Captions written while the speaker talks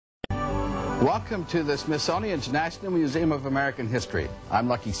Welcome to the Smithsonian's National Museum of American History. I'm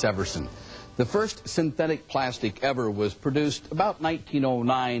Lucky Severson. The first synthetic plastic ever was produced about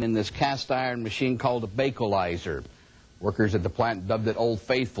 1909 in this cast iron machine called a Bakelizer. Workers at the plant dubbed it Old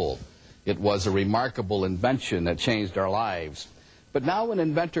Faithful. It was a remarkable invention that changed our lives. But now an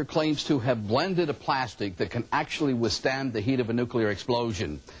inventor claims to have blended a plastic that can actually withstand the heat of a nuclear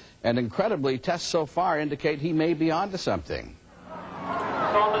explosion. And incredibly, tests so far indicate he may be onto something.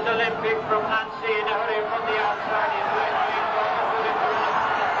 Golden Olympic from Nancy in a hurry from the outside.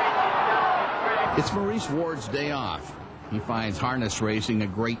 It's Maurice Ward's day off. He finds harness racing a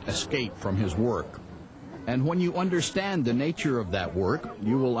great escape from his work. And when you understand the nature of that work,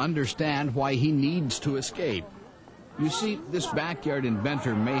 you will understand why he needs to escape. You see, this backyard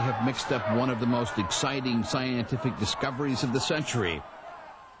inventor may have mixed up one of the most exciting scientific discoveries of the century.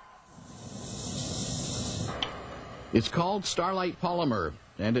 It's called Starlite polymer,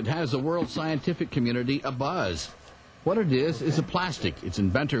 and it has the world scientific community abuzz. What it is a plastic its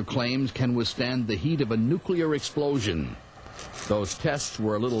inventor claims can withstand the heat of a nuclear explosion. Those tests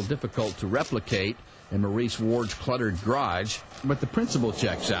were a little difficult to replicate in Maurice Ward's cluttered garage, but the principle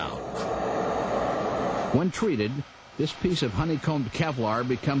checks out. When treated, this piece of honeycombed Kevlar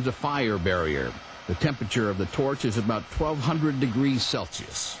becomes a fire barrier. The temperature of the torch is about 1200 degrees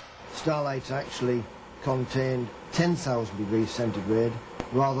Celsius. Starlights actually contained 10,000 degrees centigrade,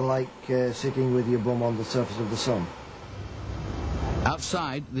 rather like sitting with your bum on the surface of the sun.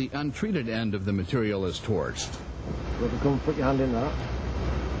 Outside, the untreated end of the material is torched. You want to come put your hand in that?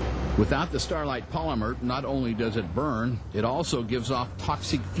 Without the Starlite polymer, not only does it burn, it also gives off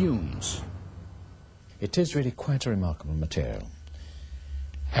toxic fumes. It is really quite a remarkable material.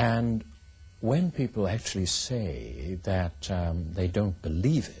 And when people actually say that they don't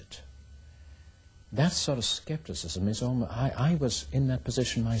believe it, that sort of skepticism is almost... I was in that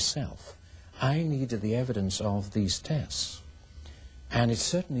position myself. I needed the evidence of these tests. And it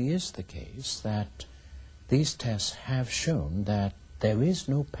certainly is the case that these tests have shown that there is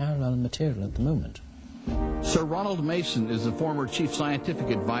no parallel material at the moment. Sir Ronald Mason is the former chief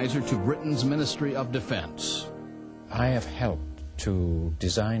scientific advisor to Britain's Ministry of Defence. I have helped to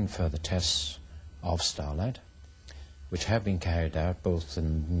design further tests of Starlite, which have been carried out both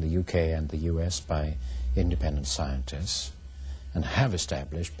in the UK and the US by independent scientists, and have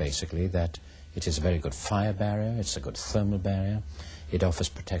established basically that it is a very good fire barrier, it's a good thermal barrier, it offers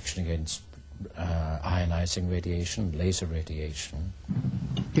protection against ionizing radiation, laser radiation.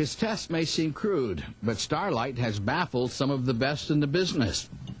 His tests may seem crude, but Starlite has baffled some of the best in the business.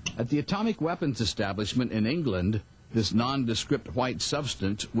 At the Atomic Weapons Establishment in England, this nondescript white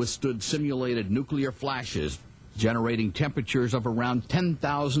substance withstood simulated nuclear flashes, generating temperatures of around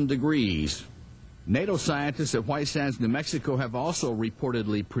 10,000 degrees. NATO scientists at White Sands, New Mexico have also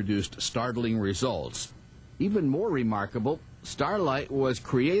reportedly produced startling results. Even more remarkable, Starlite was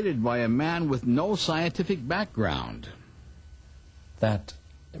created by a man with no scientific background. That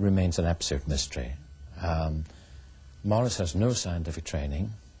remains an absolute mystery. Morris has no scientific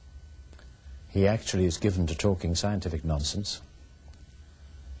training. He actually is given to talking scientific nonsense.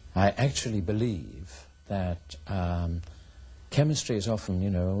 I actually believe that chemistry is often,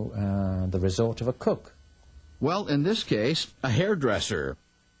 the resort of a cook. Well, in this case, a hairdresser.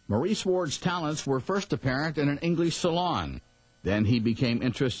 Maurice Ward's talents were first apparent in an English salon. Then he became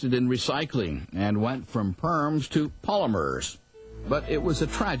interested in recycling and went from perms to polymers. But it was a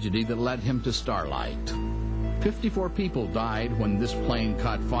tragedy that led him to Starlite. 54 people died when this plane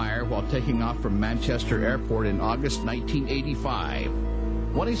caught fire while taking off from Manchester Airport in August 1985.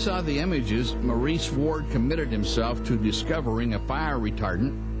 When he saw the images, Maurice Ward committed himself to discovering a fire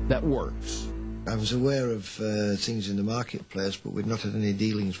retardant that works. I was aware of things in the marketplace, but we'd not had any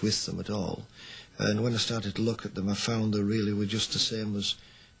dealings with them at all. And when I started to look at them, I found they really were just the same as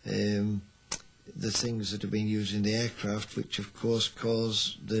the things that have been used in the aircraft, which of course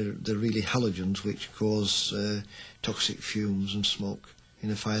cause the really halogens, which cause toxic fumes and smoke in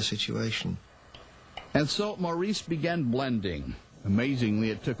a fire situation. And so Maurice began blending.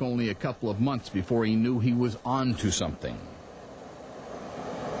 Amazingly, it took only a couple of months before he knew he was on to something.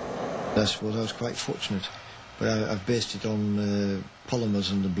 I suppose I was quite fortunate, but I've based it on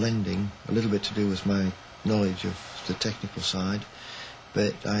polymers and the blending, a little bit to do with my knowledge of the technical side,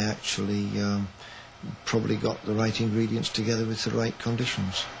 but I actually probably got the right ingredients together with the right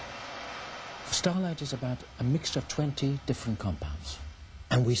conditions. Starlite is about a mixture of 20 different compounds,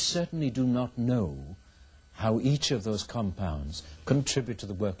 and we certainly do not know how each of those compounds contribute to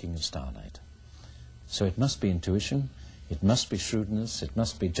the working of Starlite. So it must be intuition, it must be shrewdness, it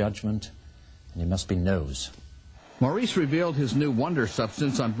must be judgment, and it must be nose. Maurice revealed his new wonder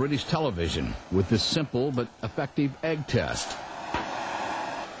substance on British television with this simple but effective egg test.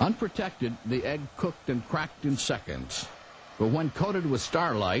 Unprotected, the egg cooked and cracked in seconds. But when coated with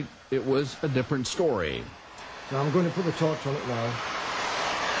Starlite, it was a different story. So I'm going to put the torch on it now.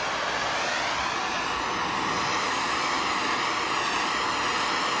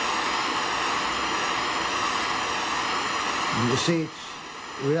 You can see it's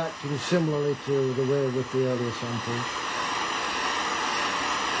reacting similarly to the way with the earlier sample.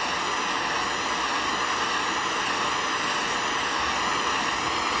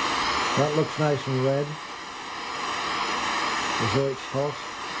 That looks nice and red, as though it's hot.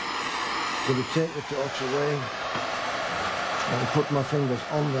 I'm going to take the torch away and put my fingers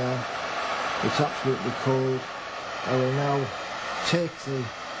on there. It's absolutely cold. I will now take the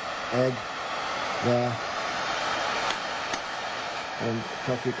egg there and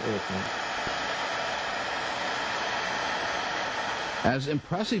crack it open. As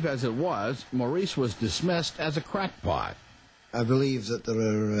impressive as it was, Maurice was dismissed as a crackpot. I believe that there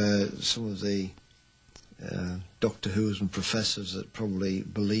are some of the Doctor Who's and professors that probably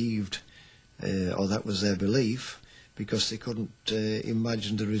believed, or that was their belief, because they couldn't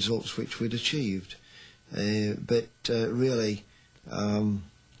imagine the results which we'd achieved. But really,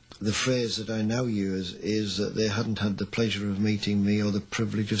 the phrase that I now use is that they hadn't had the pleasure of meeting me or the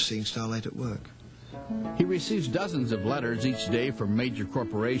privilege of seeing Starlight at work. He receives dozens of letters each day from major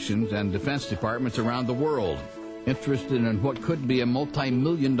corporations and defense departments around the world, interested in what could be a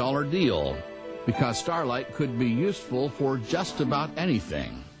multi-million-dollar deal, because Starlight could be useful for just about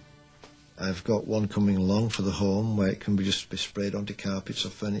anything. I've got one coming along for the home where it can just be sprayed onto carpets or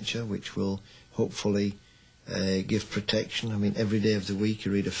furniture, which will hopefully give protection. I mean, every day of the week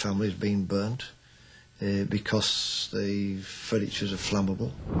you read a family's been burnt because the furnitures are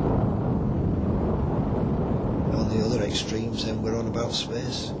flammable. On the other extremes, then we're on about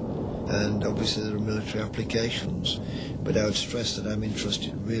space, and obviously there are military applications, but I would stress that I'm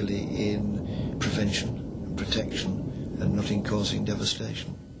interested really in prevention and protection and not in causing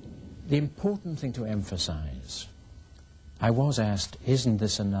devastation. The important thing to emphasize, I was asked, isn't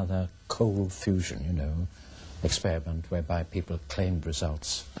this another cold fusion, experiment whereby people claimed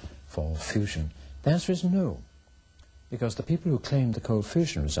results for fusion? The answer is no, because the people who claimed the cold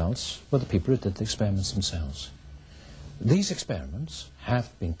fusion results were the people who did the experiments themselves. These experiments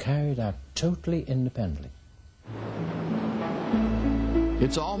have been carried out totally independently.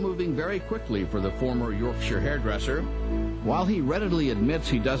 It's all moving very quickly for the former Yorkshire hairdresser. While he readily admits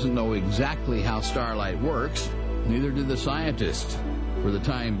he doesn't know exactly how Starlight works, neither do the scientists. For the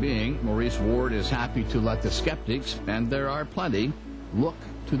time being, Maurice Ward is happy to let the skeptics, and there are plenty, look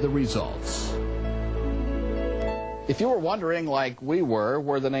to the results. If you were wondering, like we were,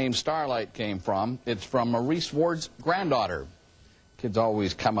 where the name Starlight came from, it's from Maurice Ward's granddaughter. Kids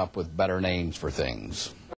always come up with better names for things.